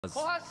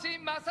Kohashi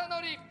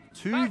Masanori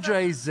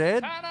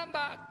 2JZ.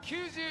 number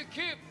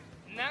 99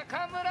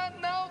 nakamura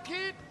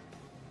Naoki.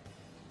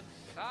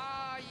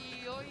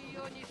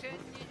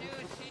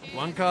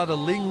 One car, the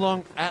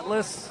Linglong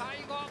Atlas.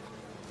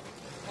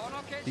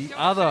 The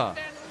other,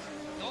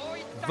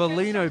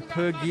 Valino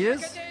Per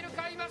Gears.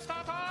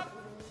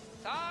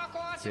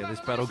 See how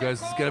this battle goes.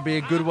 This is going to be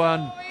a good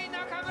one.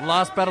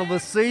 Last battle of the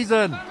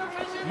season.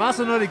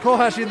 Masanori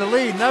Kohashi in the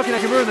lead. Naoki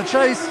Nakamura in the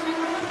chase.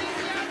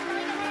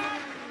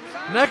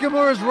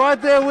 Nakamura's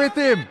right there with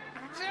him.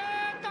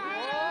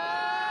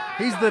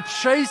 He's the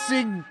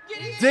chasing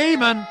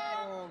demon.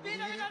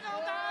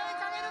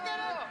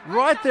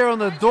 Right there on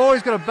the door.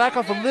 He's got to back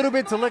off a little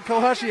bit to let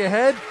Kohashi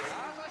ahead.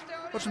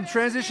 Watch him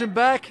transition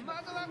back.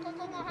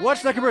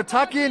 Watch Nakamura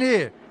tuck in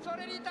here.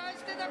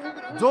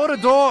 Door to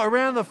door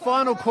around the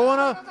final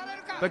corner.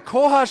 But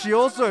Kohashi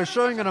also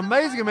showing an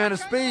amazing amount of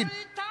speed.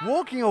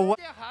 Walking away.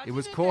 It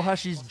was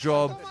Kohashi's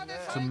job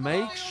to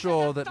make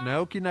sure that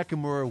Naoki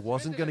Nakamura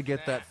wasn't going to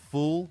get that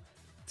full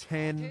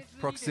 10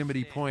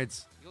 proximity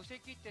points.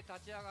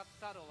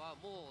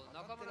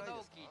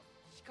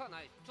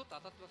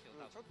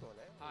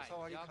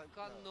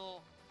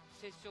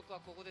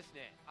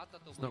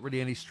 There's not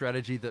really any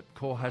strategy that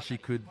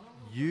Kohashi could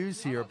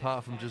use here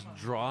apart from just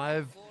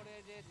drive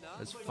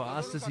as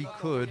fast as he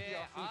could.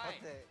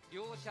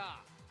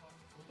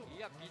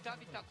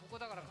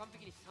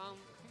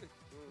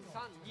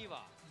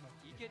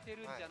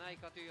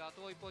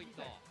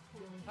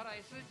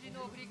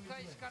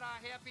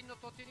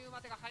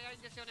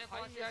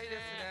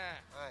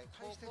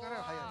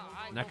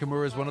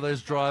 Nakamura is one of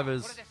those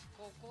drivers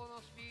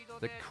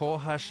that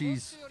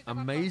Kohashi's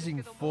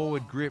amazing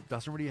forward grip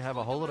doesn't really have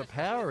a whole lot of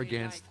power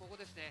against.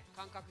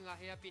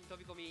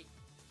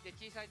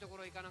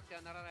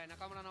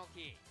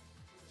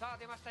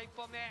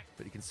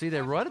 But you can see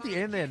there right at the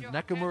end there,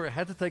 Nakamura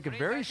had to take a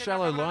very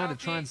shallow line to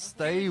try and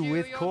stay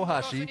with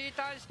Kohashi.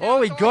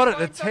 Oh, he got it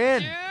at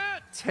 10.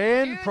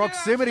 10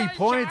 proximity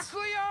points.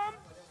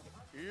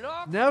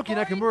 Naoki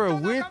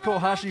Nakamura with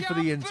Kohashi for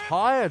the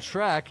entire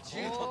track.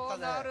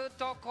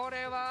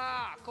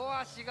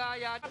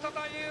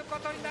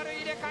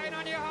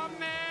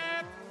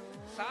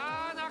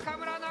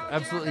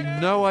 Absolutely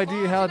no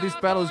idea how this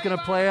battle is going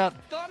to play out.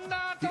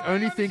 The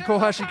only thing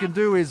Kohashi can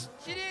do is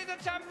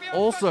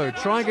also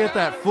try and get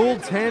that full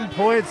 10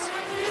 points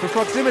for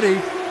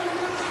proximity.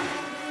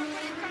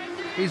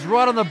 He's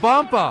right on the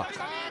bumper.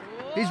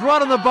 He's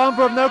right on the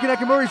bumper of Naoki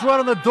Nakamura. He's right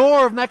on the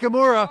door of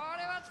Nakamura.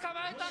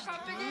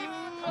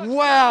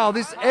 Wow,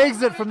 this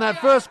exit from that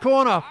first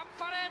corner.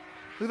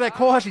 Look at that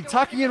Kohashi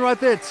tucking in right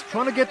there. It's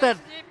trying to get that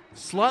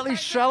slightly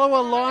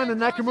shallower line and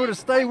Nakamura to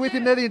stay with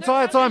him there the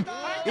entire time.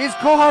 Is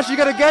Kohashi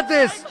going to get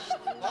this?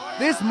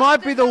 This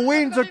might be the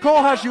win to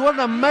Kohashi. What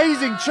an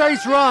amazing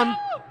chase run.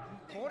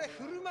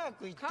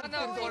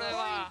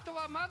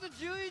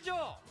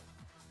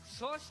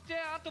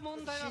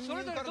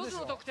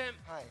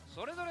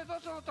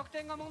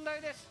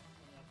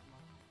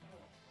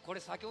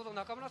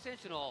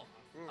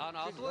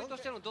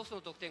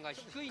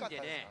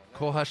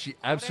 Kohashi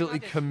absolutely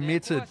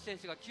committed.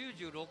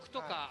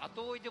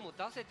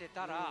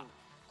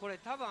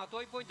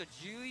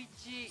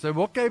 So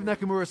what gave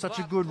Nakamura such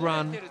a good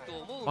run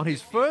on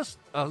his first,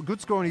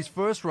 good score on his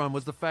first run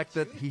was the fact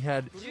that he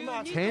had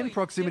 10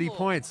 proximity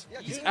points.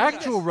 His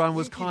actual run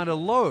was kind of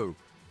low.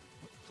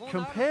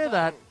 Compare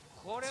that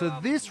to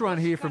this run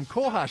here from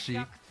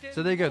Kohashi.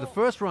 So there you go, the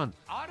first run,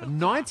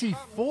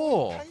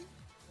 94.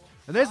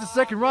 And there's the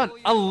second run,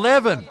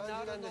 11.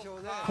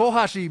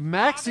 Kohashi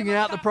maxing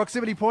out the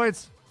proximity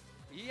points.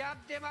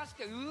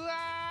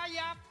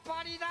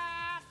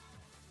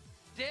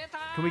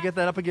 Can we get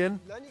that up again?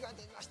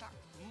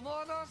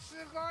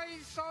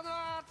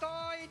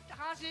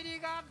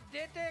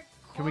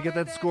 Can we get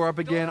that score up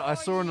again? I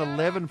saw an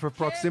 11 for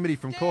proximity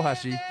from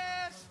Kohashi.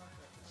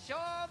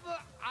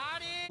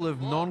 Of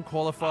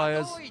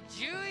non-qualifiers.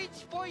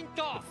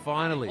 But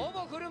finally.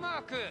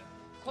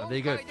 And there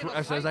you go.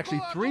 So there's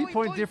actually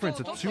 3-point difference.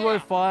 A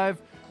 205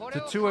 to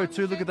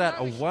 202. Look at that.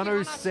 A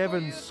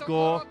 107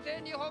 score.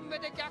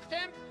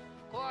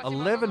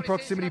 11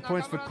 proximity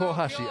points for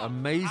Kohashi.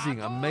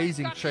 Amazing,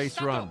 amazing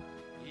chase run.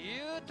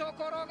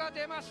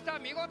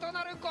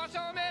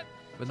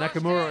 But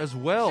Nakamura as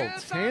well.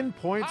 10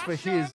 points for his.